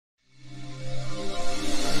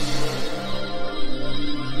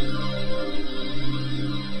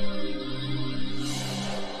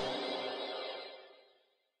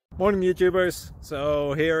Morning YouTubers.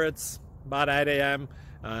 So here it's about 8 a.m.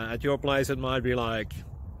 At your place it might be like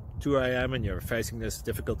 2 a.m. and you're facing this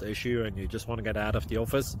difficult issue and you just want to get out of the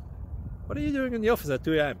office. What are you doing in the office at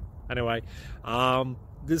 2 a.m.? Anyway,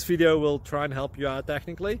 this video will try and help you out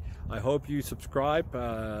technically. I hope you subscribe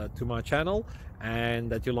to my channel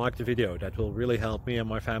and that you like the video. That will really help me and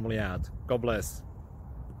my family out. God bless.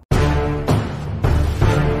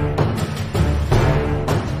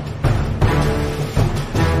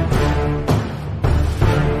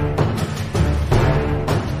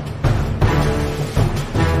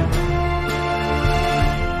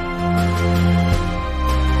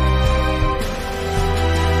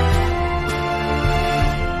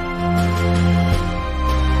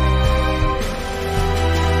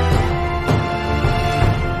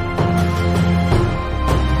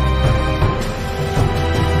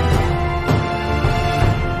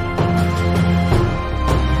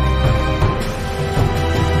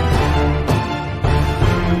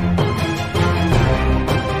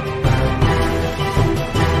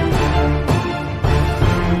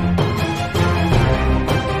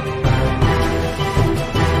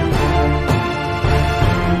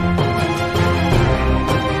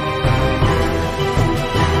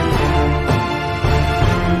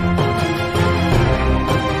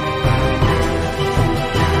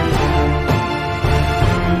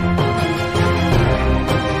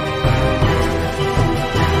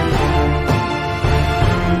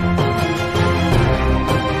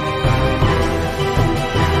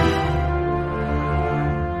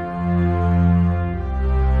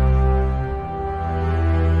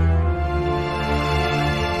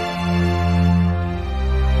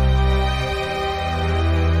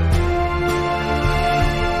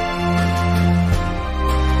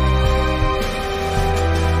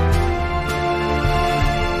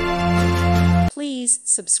 Please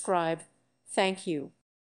subscribe. Thank you.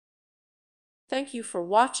 Thank you for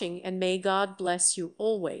watching, and may God bless you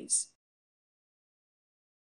always.